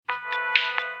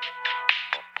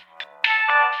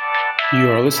You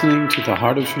are listening to the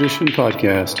Heart of Tradition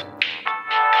podcast.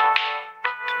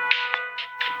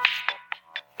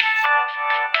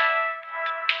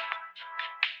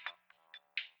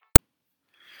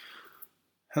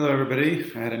 Hello,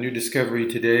 everybody. I had a new discovery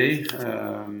today.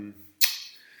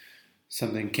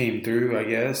 Something came through, I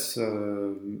guess. I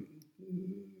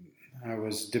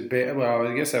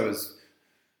guess I was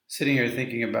sitting here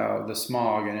thinking about the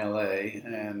smog in LA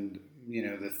and,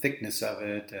 the thickness of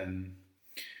it and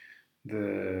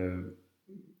the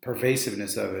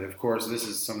pervasiveness of it. Of course, this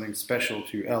is something special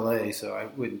to LA, so I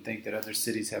wouldn't think that other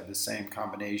cities have the same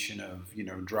combination of,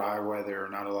 dry weather,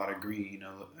 not a lot of green,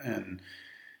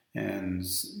 and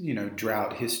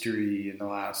drought history in the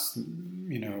last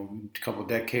couple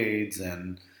decades,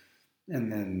 and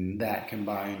then that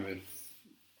combined with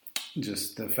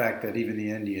just the fact that even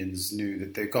the Indians knew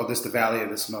that they called this the Valley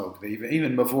of the Smoke.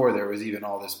 Even before there was even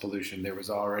all this pollution, they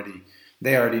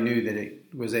already knew that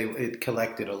it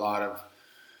collected a lot of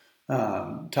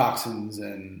toxins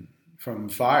and from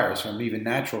fires, from even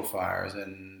natural fires,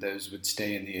 and those would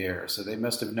stay in the air. So they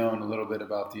must have known a little bit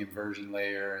about the inversion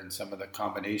layer and some of the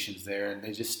combinations there, and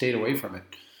they just stayed away from it.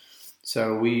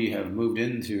 So we have moved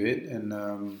into it,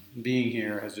 and being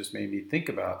here has just made me think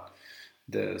about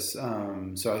this.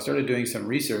 So I started doing some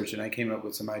research, and I came up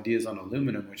with some ideas on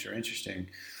aluminum, which are interesting.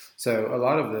 So a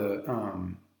lot of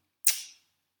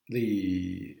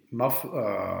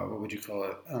what would you call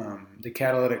it? The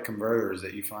catalytic converters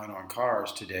that you find on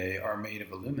cars today are made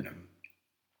of aluminum,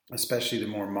 especially the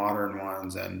more modern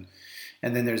ones, and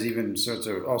then there's even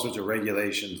all sorts of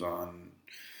regulations on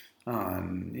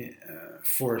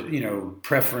for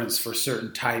preference for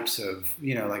certain types of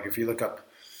like if you look up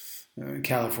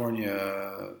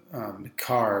California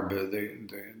CARB,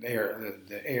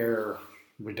 the air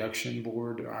reduction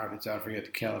board, I forget,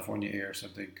 the California Air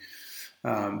something.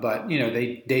 But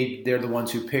they're the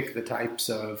ones who pick the types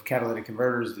of catalytic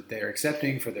converters that they're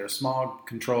accepting for their smog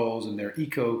controls and their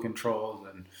eco controls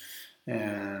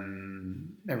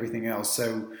and everything else.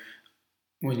 So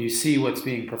when you see what's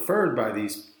being preferred by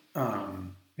these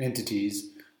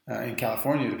entities in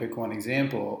California, to pick one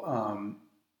example,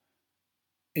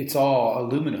 it's all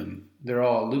aluminum. They're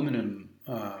all aluminum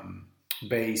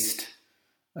based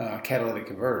catalytic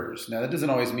converters. Now, that doesn't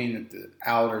always mean that the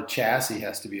outer chassis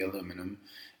has to be aluminum.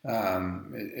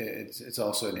 It's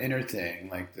also an inner thing,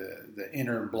 like the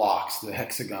inner blocks, the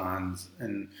hexagons,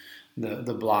 and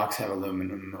the blocks have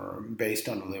aluminum or based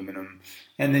on aluminum.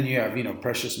 And then you have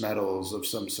precious metals of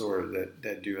some sort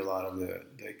that do a lot of the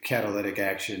catalytic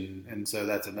action, and so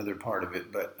that's another part of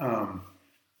it.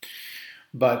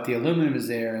 But the aluminum is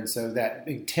there, and so that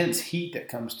intense heat that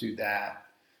comes through that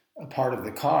a part of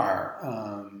the car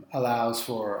allows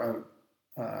to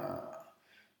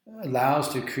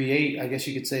create, I guess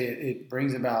you could say, it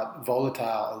brings about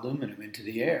volatile aluminum into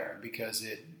the air because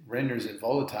it renders it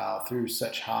volatile through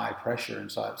such high pressure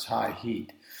and such high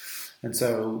heat. And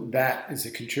so that is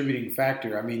a contributing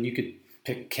factor. I mean, you could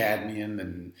pick cadmium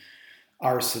and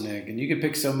arsenic, and you could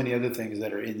pick so many other things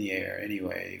that are in the air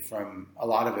anyway, from a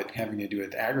lot of it having to do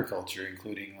with agriculture,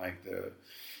 including like the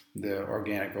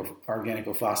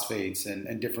organophosphates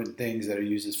and different things that are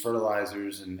used as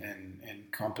fertilizers and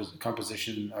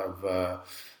composition of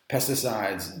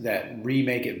pesticides that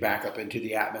remake it back up into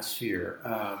the atmosphere.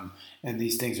 And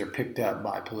these things are picked up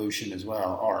by pollution as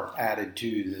well, or added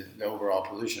to the overall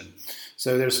pollution.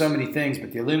 So there's so many things,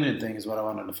 but the aluminum thing is what I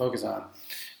wanted to focus on.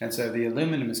 And so the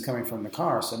aluminum is coming from the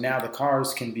car. So now the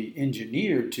cars can be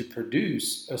engineered to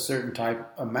produce a certain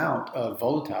amount of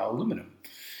volatile aluminum.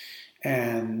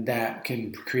 And that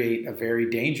can create a very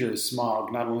dangerous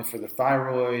smog, not only for the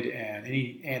thyroid and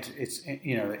the endocrine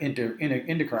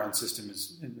system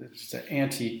is an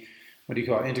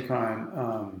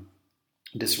endocrine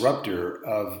disruptor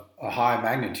of a high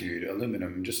magnitude,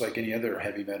 aluminum, just like any other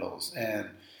heavy metals. And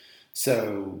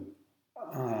so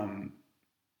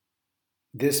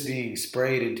this being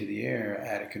sprayed into the air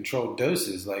at a controlled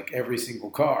doses, like every single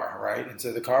car, right? And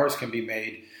so the cars can be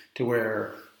made to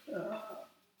where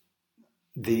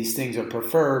these things are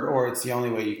preferred, or it's the only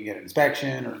way you can get an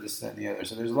inspection, or this, that, and the other.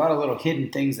 So there's a lot of little hidden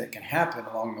things that can happen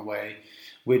along the way,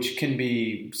 which can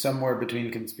be somewhere between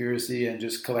conspiracy and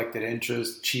just collected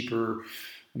interest, cheaper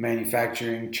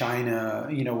manufacturing, China,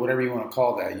 whatever you want to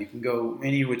call that. You can go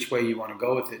any which way you want to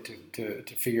go with it to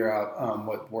figure out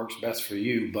what works best for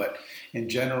you. But in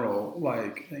general,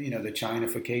 like, the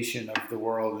Chinification of the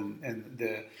world and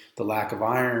the lack of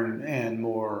iron and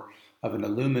more of an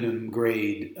aluminum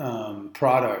grade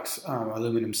products,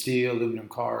 aluminum steel, aluminum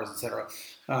cars, etc.,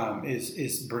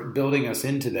 is building us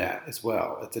into that as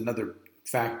well. It's another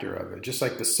factor of it. Just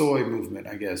like the soy movement,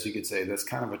 I guess you could say that's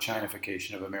kind of a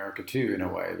Chinification of America too, in a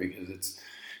way, because it's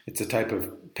a type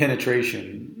of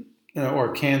penetration,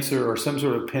 or cancer or some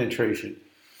sort of penetration,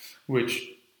 which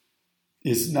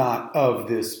is not of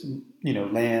this,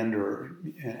 land,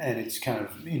 and it's kind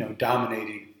of,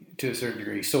 dominating to a certain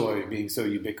degree. Soy being so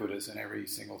ubiquitous in every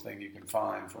single thing you can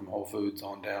find, from Whole Foods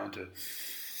on down to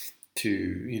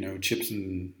chips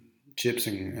and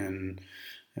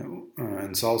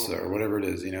salsa or whatever it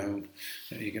is.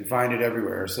 You can find it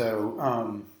everywhere.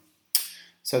 So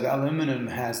the aluminum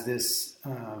has this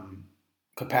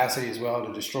capacity as well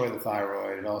to destroy the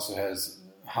thyroid. It also has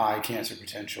high cancer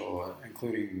potential,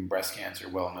 including breast cancer,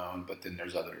 well known. But then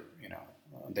there's other,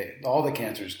 all the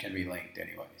cancers can be linked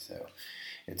anyway. So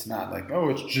it's not like, oh,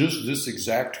 it's just this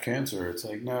exact cancer. It's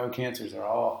like, no, cancers are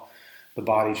all the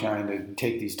body trying to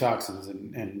take these toxins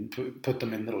and put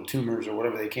them in little tumors or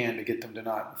whatever they can to get them to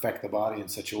not affect the body in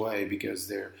such a way, because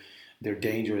they're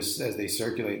dangerous as they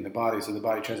circulate in the body. So the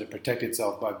body tries to protect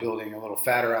itself by building a little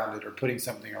fat around it or putting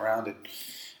something around it.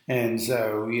 And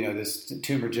so, this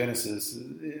tumor genesis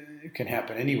can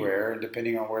happen anywhere, and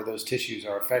depending on where those tissues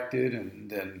are affected,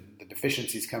 and then the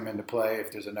deficiencies come into play.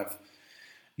 If there's enough,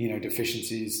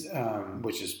 deficiencies,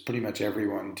 which is pretty much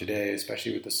everyone today,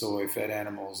 especially with the soy-fed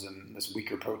animals and this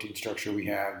weaker protein structure we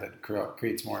have that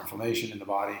creates more inflammation in the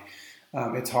body,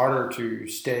 it's harder to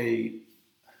stay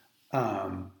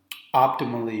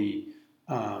optimally,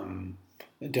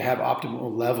 to have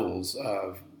optimal levels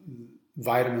of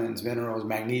vitamins, minerals,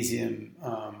 magnesium,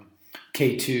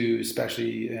 K2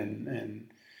 especially, and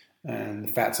the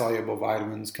fat-soluble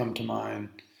vitamins come to mind,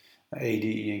 A, D,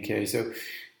 E, and K. So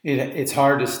it's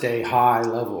hard to stay high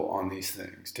level on these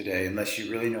things today unless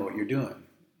you really know what you're doing,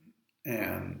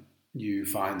 and you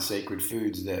find sacred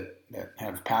foods that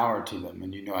have power to them,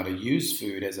 and you know how to use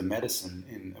food as a medicine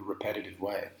in a repetitive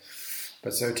way.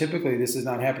 But so typically this is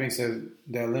not happening. So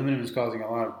the aluminum is causing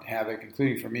a lot of havoc,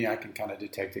 including for me. I can kind of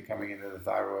detect it coming into the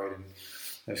thyroid, and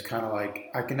there's kind of like,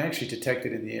 I can actually detect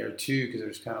it in the air too, because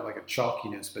there's kind of like a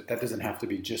chalkiness, but that doesn't have to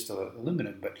be just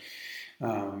aluminum. But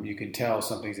you can tell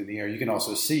something's in the air. You can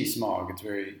also see smog. It's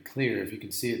very clear. If you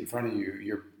can see it in front of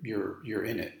you, you're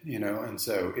in it, and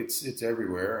so it's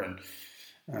everywhere. And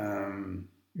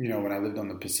when I lived on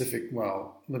the Pacific,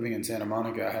 living in Santa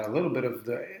Monica, I had a little bit of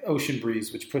the ocean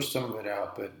breeze, which pushed some of it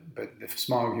out, but the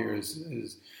smog here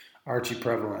is archi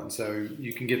prevalent. So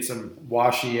you can get some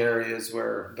washy areas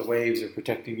where the waves are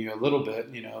protecting you a little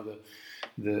bit,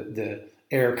 the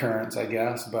air currents, I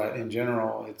guess, but in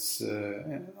general, it's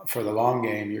for the long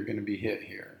game, you're going to be hit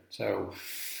here. So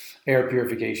air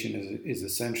purification is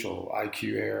essential.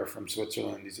 IQ Air from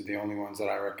Switzerland, these are the only ones that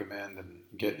I recommend, and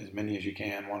get as many as you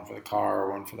can, one for the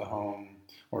car, one for the home,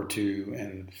 or two,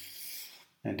 and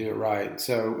do it right.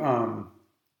 So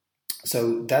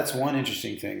that's one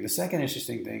interesting thing. The second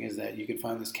interesting thing is that you can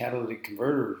find this catalytic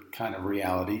converter kind of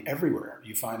reality everywhere.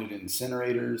 You find it in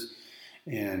incinerators,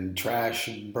 in trash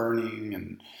burning,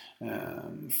 and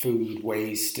food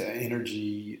waste,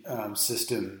 energy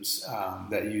systems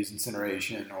that use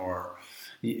incineration, or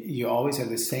you always have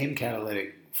the same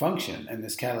catalytic function, and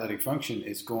this catalytic function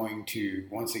is going to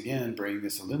once again bring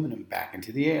this aluminum back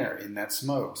into the air in that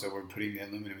smoke. So we're putting the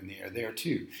aluminum in the air there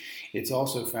too. It's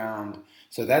also found,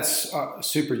 so that's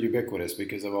super ubiquitous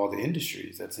because of all the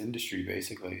industries. That's industry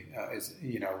basically.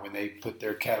 When they put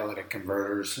their catalytic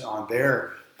converters on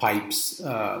their pipes,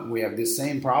 we have this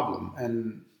same problem,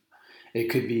 and it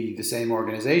could be the same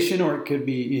organization, or it could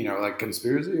be, like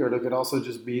conspiracy, or it could also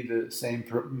just be the same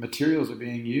materials are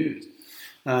being used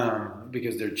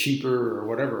because they're cheaper or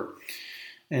whatever.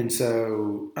 And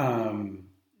so,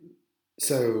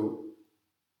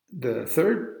 the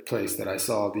third place that I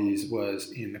saw these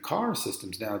was in the car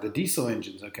systems. Now, the diesel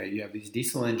engines, okay, you have these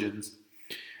diesel engines,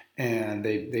 and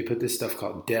they put this stuff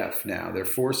called DEF now. They're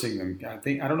forcing them.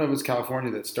 I don't know if it was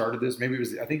California that started this. Maybe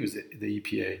I think it was the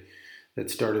EPA that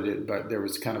started it, but there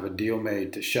was kind of a deal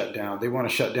made to shut down. They want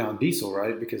to shut down diesel,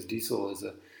 right? Because diesel is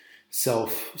a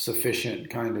self-sufficient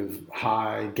kind of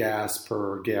high gas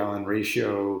per gallon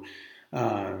ratio,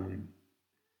 high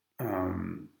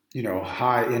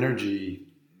energy.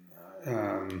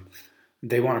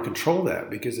 They want to control that,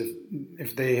 because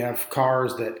if they have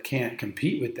cars that can't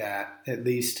compete with that, at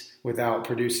least without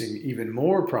producing even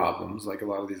more problems, like a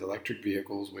lot of these electric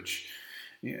vehicles, which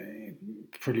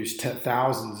produce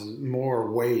thousands more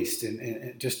waste,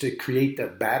 and just to create the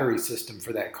battery system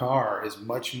for that car is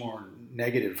much more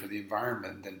negative for the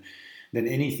environment than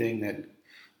anything that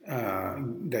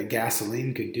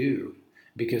gasoline could do,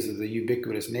 because of the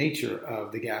ubiquitous nature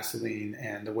of the gasoline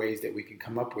and the ways that we can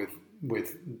come up with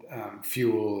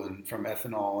fuel, and from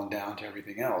ethanol and down to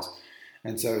everything else.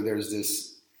 And so there's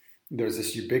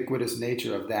this ubiquitous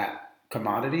nature of that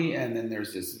commodity, and then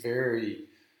there's this very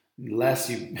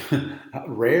less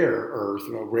rare earth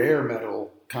or rare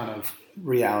metal kind of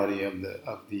reality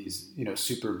of these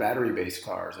super battery based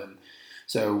cars. And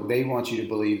so they want you to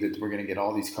believe that we're going to get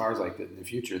all these cars like that in the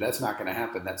future. That's not going to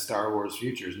happen. That Star Wars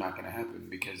future is not going to happen,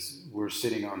 because we're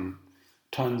sitting on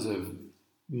tons of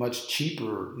much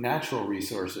cheaper natural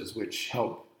resources, which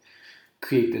help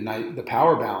create the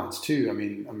power balance too. I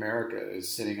mean, America is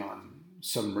sitting on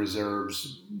some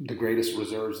reserves, the greatest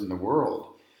reserves in the world.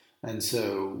 And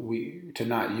so to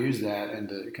not use that and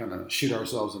to kind of shoot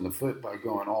ourselves in the foot by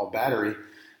going all battery,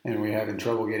 and we're having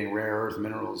trouble getting rare earth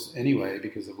minerals anyway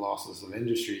because of losses of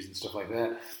industries and stuff like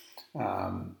that,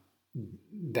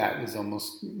 that is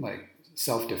almost like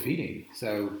self-defeating.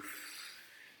 So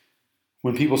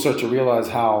when people start to realize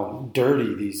how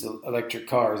dirty these electric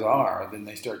cars are, then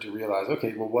they start to realize,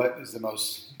 okay, well, what is the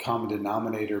most common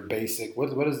denominator, basic?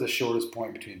 What is the shortest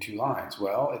point between two lines?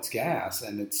 Well, it's gas,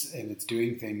 and it's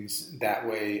doing things that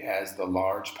way as the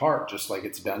large part, just like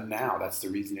it's done now. That's the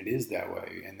reason it is that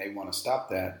way, and they want to stop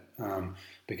that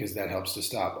because that helps to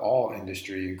stop all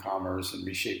industry and commerce and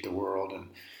reshape the world and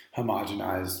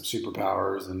homogenize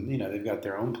superpowers, and they've got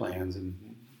their own plans and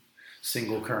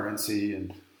single currency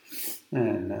and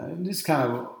this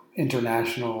kind of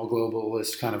international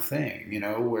globalist kind of thing,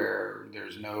 where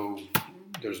there's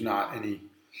not any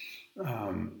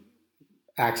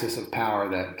axis of power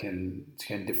that can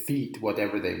defeat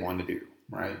whatever they want to do,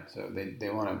 right? So they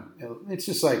want to. It's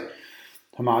just like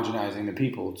homogenizing the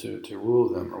people to rule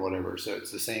them or whatever. So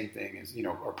it's the same thing as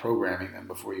or programming them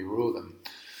before you rule them.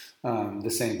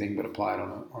 The same thing, but applied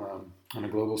on a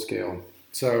global scale.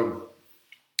 So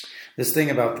this thing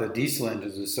about the diesel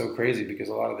engines is so crazy, because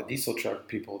a lot of the diesel truck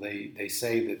people, they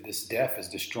say that this DEF is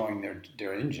destroying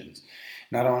their engines.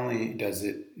 Not only does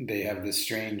they have this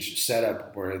strange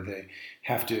setup where they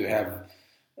have to have,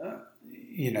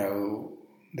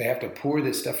 they have to pour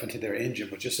this stuff into their engine,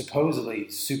 which is supposedly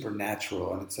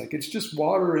supernatural. And it's like, it's just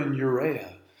water and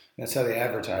urea. That's how they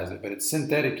advertise it. But it's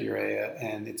synthetic urea,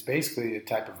 and it's basically a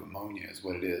type of ammonia is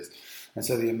what it is. And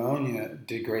so the ammonia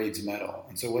degrades metal.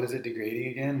 And so what is it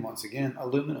degrading again? Once again,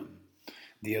 aluminum.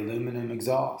 The aluminum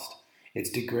exhaust. It's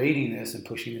degrading this and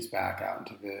pushing this back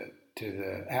out into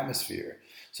the atmosphere.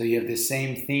 So you have this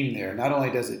same theme there. Not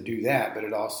only does it do that, but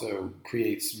it also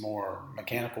creates more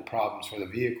mechanical problems for the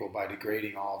vehicle by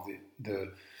degrading all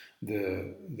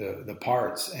the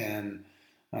parts. And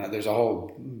there's a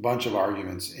whole bunch of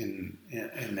arguments in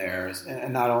there,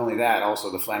 and not only that, also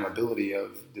the flammability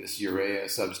of this urea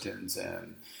substance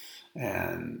and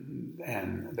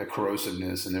the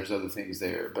corrosiveness, and there's other things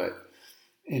there. But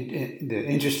the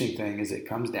interesting thing is, it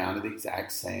comes down to the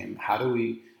exact same.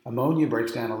 Ammonia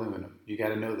breaks down aluminum. You got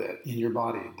to know that in your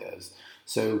body it does.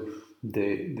 So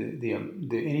the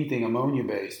anything ammonia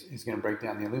based is going to break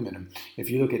down the aluminum.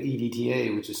 If you look at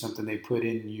EDTA, which is something they put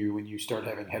in you when you start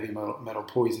having heavy metal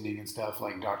poisoning and stuff,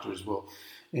 like doctors will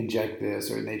inject this,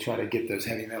 or they try to get those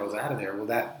heavy metals out of there. Well,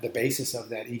 the basis of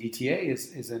that EDTA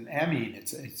is an amine.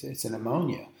 It's an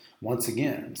ammonia. Once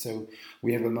again, so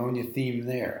we have ammonia theme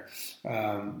there.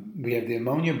 We have the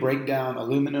ammonia breakdown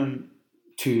aluminum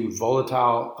to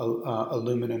volatile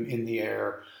aluminum in the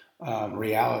air.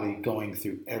 Reality going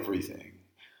through everything.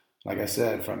 Like I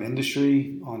said, from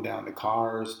industry on down to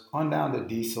cars, on down to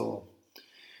diesel,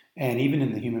 and even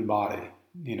in the human body.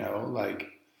 Like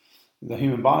the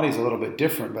human body is a little bit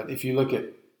different, but if you look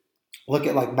at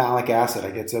like malic acid,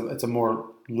 like it's a more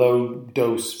low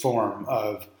dose form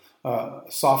of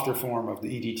softer form of the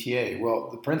EDTA.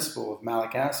 Well, the principle of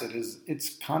malic acid is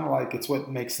it's kind of like it's what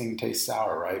makes things taste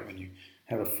sour, right? When you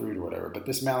have a fruit or whatever. But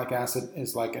this malic acid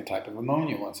is like a type of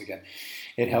ammonia. Once again,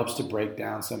 it helps to break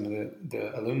down some of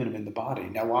the aluminum in the body.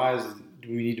 Now, do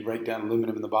we need to break down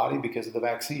aluminum in the body? Because of the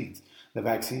vaccines. The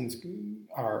vaccines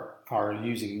are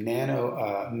using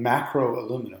macro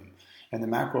aluminum, and the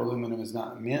macro aluminum is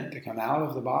not meant to come out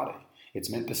of the body. It's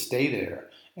meant to stay there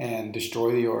and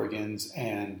destroy the organs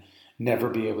and never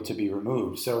be able to be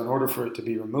removed. So in order for it to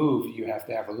be removed, you have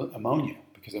to have ammonia,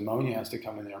 because ammonia has to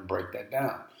come in there and break that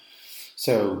down.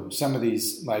 So some of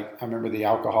these, like I remember the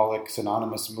Alcoholics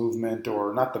Anonymous movement,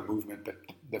 or not the movement, but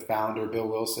the founder, Bill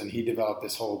Wilson, he developed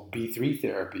this whole B3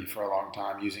 therapy for a long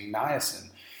time using niacin.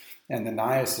 And the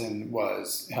niacin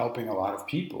was helping a lot of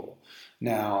people.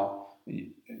 Now,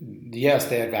 yes,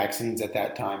 they had vaccines at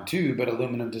that time too, but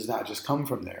aluminum does not just come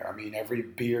from there. I mean, every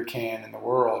beer can in the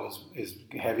world is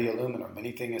heavy aluminum.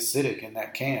 Anything acidic in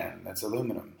that can, that's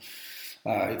aluminum.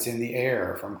 It's in the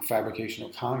air from fabrication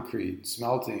of concrete,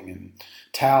 smelting, and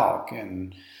talc,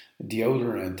 and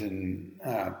deodorant and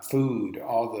food,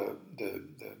 all the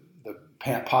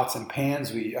pots and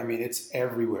pans I mean, it's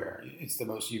everywhere. It's the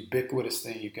most ubiquitous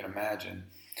thing you can imagine.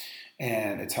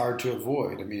 And it's hard to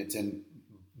avoid. I mean, it's in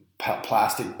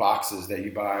plastic boxes that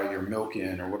you buy your milk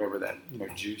in or whatever that,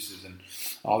 juices and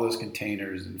all those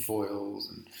containers and foils.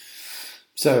 And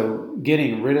so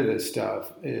getting rid of this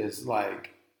stuff is like,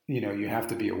 you have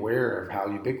to be aware of how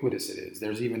ubiquitous it is.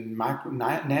 There's even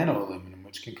nano aluminum,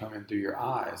 which can come in through your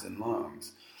eyes and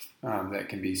lungs. That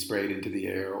can be sprayed into the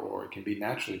air, or it can be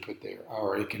naturally put there,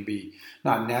 or it can be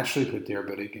not naturally put there,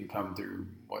 but it can come through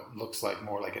what looks like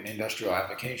more like an industrial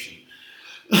application.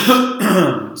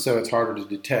 So it's harder to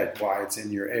detect why it's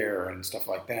in your air and stuff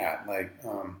like that.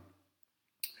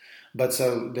 But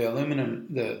so the aluminum,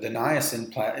 the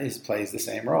niacin plays the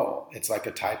same role. It's like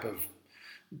a type of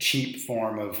cheap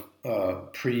form of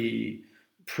pre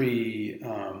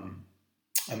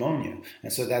ammonia.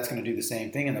 And so that's going to do the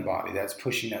same thing in the body. That's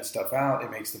pushing that stuff out.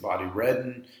 It makes the body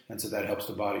redden. And so that helps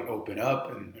the body open up.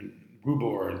 And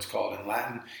rubor, it's called in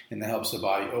Latin. And that helps the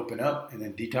body open up and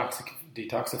then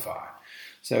detoxify.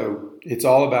 So it's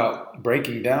all about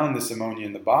breaking down this ammonia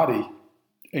in the body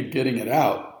and getting it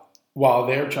out while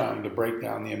they're trying to break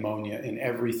down the ammonia in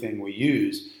everything we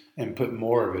use and put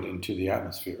more of it into the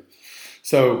atmosphere.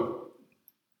 So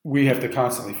we have to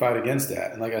constantly fight against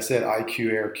that. And like I said,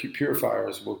 IQ air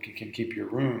purifiers can keep your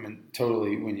room and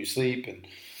totally when you sleep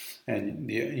and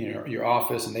your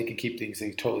office, and they can keep things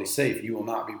totally safe. You will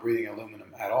not be breathing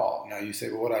aluminum at all. Now you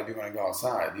say, well, what do I do when I go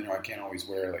outside? I can't always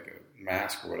wear like a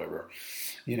mask or whatever.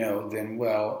 Then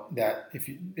that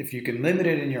if you can limit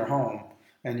it in your home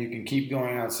and you can keep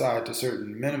going outside to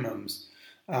certain minimums,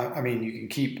 you can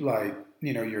keep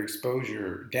your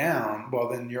exposure down, well,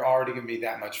 then you're already going to be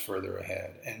that much further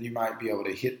ahead. And you might be able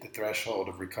to hit the threshold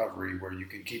of recovery where you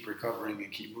can keep recovering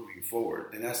and keep moving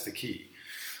forward. And that's the key.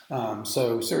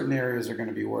 So certain areas are going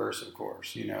to be worse, of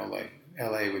course, like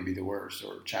LA would be the worst,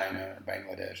 or China or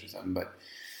Bangladesh or something.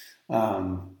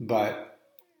 But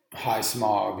high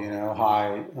smog,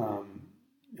 high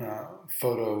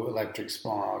photoelectric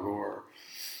smog, or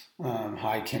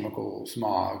high chemical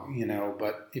smog,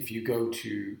 but if you go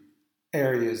to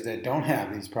areas that don't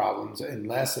have these problems and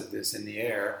less of this in the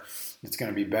air, it's going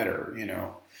to be better,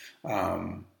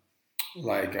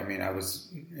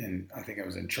 I think I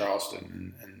was in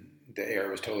Charleston and the air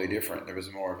was totally different. There was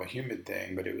more of a humid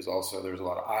thing, but it was also, there was a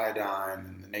lot of iodine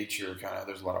and the nature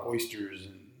there's a lot of oysters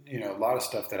and, a lot of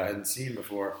stuff that I hadn't seen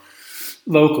before.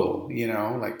 Local,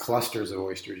 like clusters of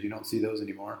oysters. You don't see those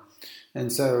anymore. And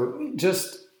so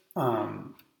just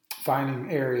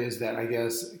finding areas that I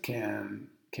guess can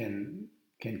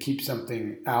keep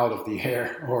something out of the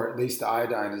air, or at least the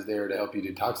iodine is there to help you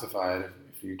detoxify it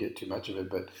if you get too much of it.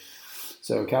 But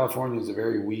so California is a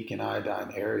very weak in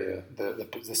iodine area.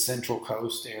 The central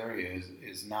coast area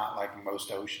is not like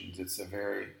most oceans. It's a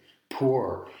very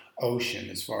poor ocean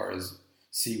as far as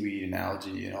seaweed and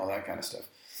algae and all that kind of stuff.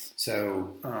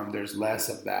 So there's less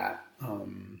of that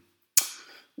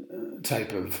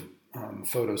type of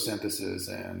photosynthesis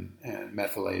and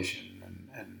methylation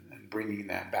and bringing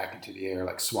that back into the air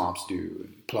like swamps do,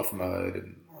 and pluff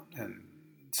mud and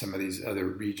some of these other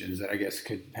regions that I guess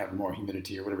could have more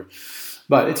humidity or whatever.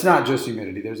 But it's not just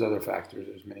humidity. There's other factors.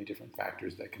 There's many different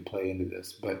factors that can play into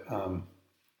this. But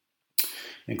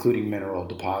including mineral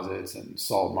deposits and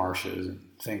salt marshes and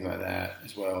things like that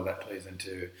as well. That plays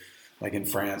into, like in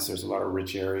France, there's a lot of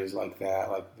rich areas like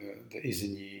that, like the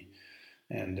Isigny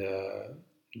and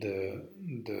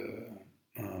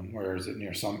where is it,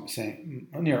 near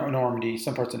Normandy,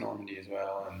 some parts of Normandy as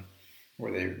well, and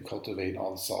where they cultivate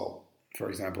all the salt, for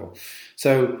example.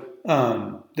 So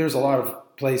there's a lot of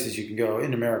places you can go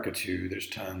in America too. There's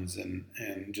tons, and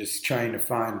just trying to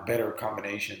find better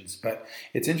combinations. But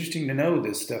it's interesting to know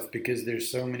this stuff because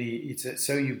there's so many. It's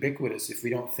so ubiquitous. If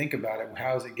we don't think about it,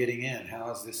 how is it getting in?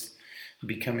 How is this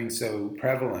becoming so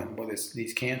prevalent? What is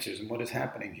these cancers and what is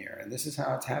happening here? And this is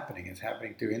how it's happening. It's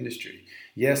happening through industry.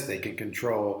 Yes, they can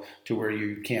control to where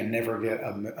you can never get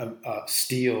a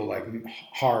steel, like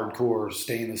hardcore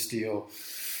stainless steel,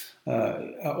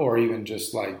 or even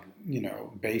just like,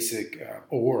 basic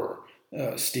ore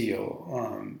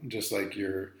steel, just like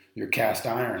your cast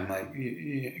iron. Like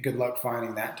good luck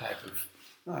finding that type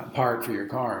of part for your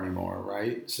car anymore,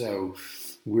 right? So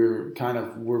we're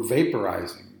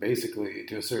vaporizing, basically,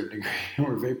 to a certain degree.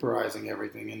 We're vaporizing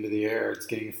everything into the air. It's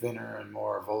getting thinner and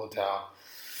more volatile.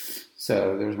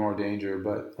 So there's more danger.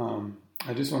 But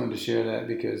I just wanted to share that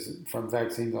because from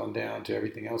vaccines on down to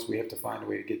everything else, we have to find a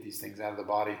way to get these things out of the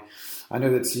body. I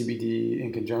know that CBD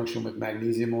in conjunction with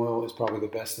magnesium oil is probably the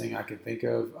best thing I can think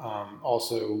of.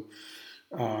 Also,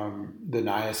 The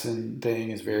niacin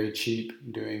thing is very cheap,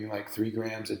 doing like 3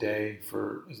 grams a day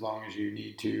for as long as you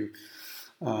need to.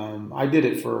 I did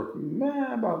it for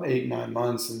about 8, 9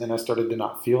 months, and then I started to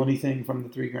not feel anything from the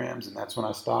 3 grams, and that's when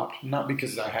I stopped. Not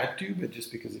because I had to, but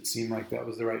just because it seemed like that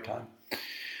was the right time.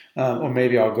 Or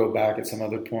maybe I'll go back at some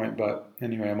other point. But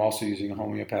anyway, I'm also using a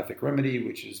homeopathic remedy,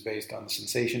 which is based on the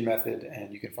sensation method,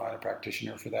 and you can find a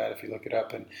practitioner for that if you look it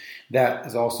up. And that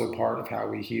is also part of how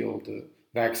we heal the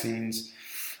vaccines.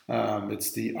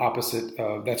 It's the opposite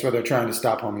of, that's why they're trying to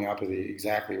stop homeopathy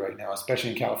exactly right now,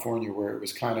 especially in California, where it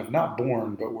was kind of not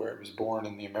born, but where it was born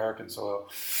in the American soil.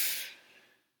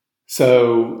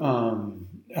 So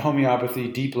homeopathy,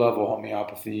 deep level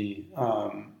homeopathy,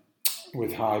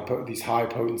 with these high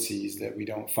potencies that we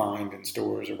don't find in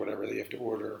stores or whatever that you have to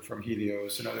order from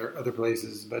Helios and other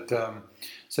places. But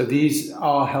so these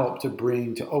all help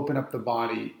to open up the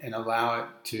body and allow it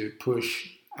to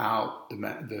push out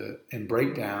and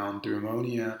break down through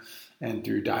ammonia and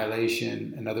through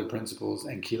dilation and other principles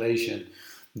and chelation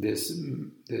this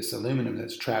aluminum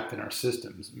that's trapped in our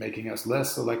systems, making us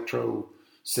less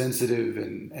sensitive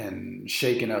and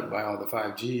shaken up by all the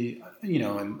 5G,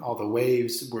 and all the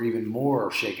waves. We're even more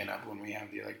shaken up when we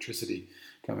have the electricity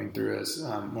coming through us,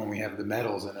 when we have the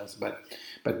metals in us.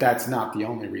 But that's not the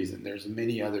only reason. There's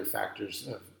many other factors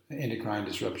of endocrine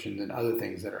disruptions and other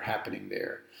things that are happening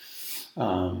there.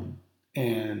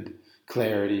 And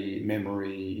clarity,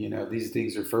 memory, these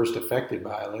things are first affected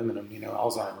by aluminum,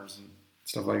 Alzheimer's and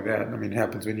stuff like that. I mean, it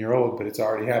happens when you're old, but it's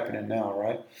already happening now,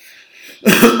 right?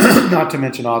 Not to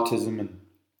mention autism and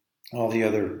all the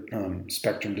other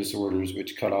spectrum disorders,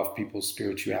 which cut off people's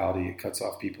spirituality. It cuts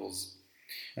off people's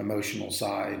emotional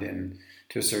side, and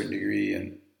to a certain degree.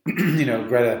 And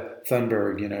Greta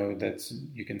Thunberg, that's,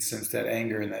 you can sense that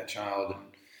anger in that child. And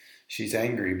she's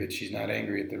angry, but she's not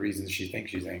angry at the reasons she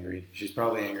thinks she's angry. She's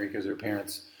probably angry because her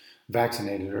parents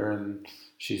vaccinated her, and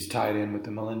she's tied in with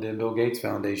the Melinda and Bill Gates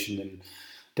Foundation and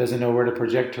doesn't know where to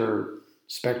project her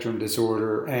spectrum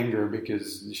disorder anger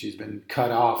because she's been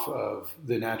cut off of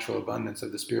the natural abundance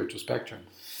of the spiritual spectrum.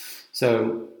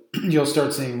 So you'll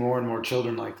start seeing more and more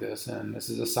children like this, and this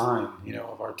is a sign,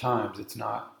 of our times. It's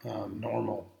not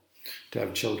normal to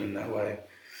have children that way,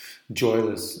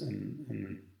 joyless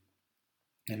and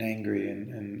angry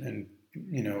and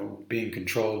being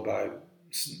controlled by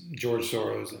George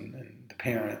Soros and the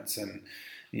parents, and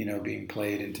being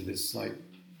played into this like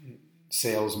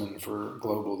salesman for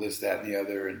global this, that, and the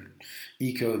other, and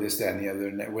eco this, that, and the other,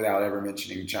 and without ever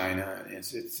mentioning China.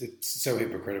 It's so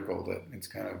hypocritical that it's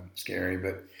kind of scary.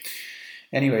 But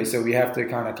anyway, so we have to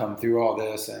kind of come through all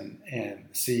this and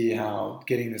see how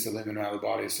getting this aluminum out of the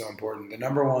body is so important. The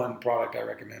number one product I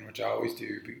recommend, which I always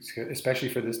do, especially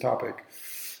for this topic,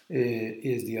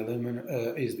 is the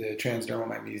transdermal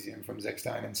magnesium from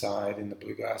Zechstein Inside in the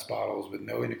blue glass bottles with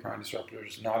no endocrine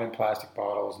disruptors, not in plastic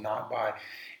bottles, not by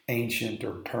Ancient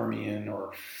or Permian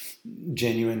or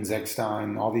Genuine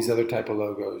Zechstein, all these other type of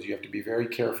logos. You have to be very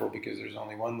careful because there's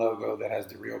only one logo that has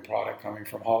the real product coming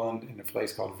from Holland in a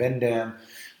place called Vendam,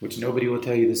 which nobody will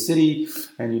tell you the city.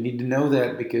 And you need to know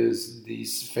that because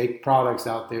these fake products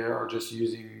out there are just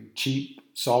using cheap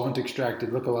solvent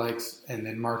extracted lookalikes and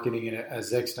then marketing it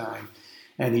as Zechstein.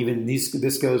 And even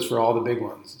this goes for all the big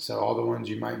ones. So all the ones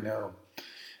you might know.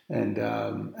 And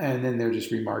then they're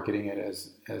just remarketing it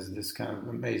as this kind of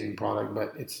amazing product,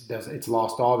 but it's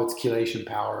lost all of its chelation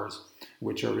powers,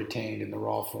 which are retained in the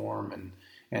raw form,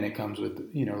 and it comes with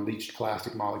leached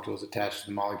plastic molecules attached to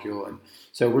the molecule, and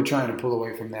so we're trying to pull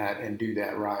away from that and do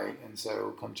that right. And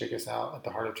so come check us out at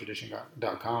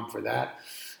theheartoftradition.com for that,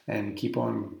 and keep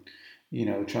on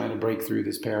trying to break through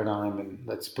this paradigm, and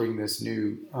let's bring this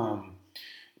new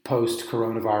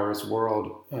post-coronavirus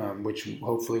world, which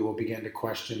hopefully will begin to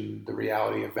question the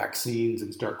reality of vaccines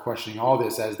and start questioning all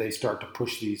this as they start to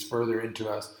push these further into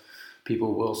us.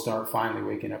 People will start finally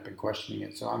waking up and questioning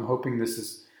it. So I'm hoping this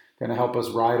is going to help us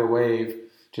ride a wave,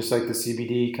 just like the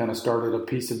CBD kind of started a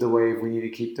piece of the wave. We need to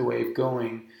keep the wave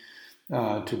going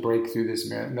to break through this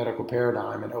medical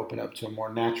paradigm and open up to a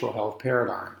more natural health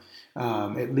paradigm.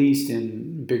 At least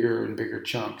in bigger and bigger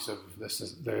chunks of the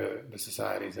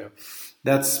society. So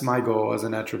that's my goal as a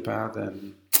naturopath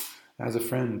and as a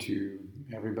friend to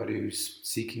everybody who's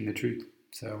seeking the truth.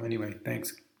 So anyway,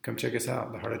 thanks. Come check us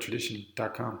out,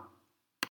 theheartoftradition.com.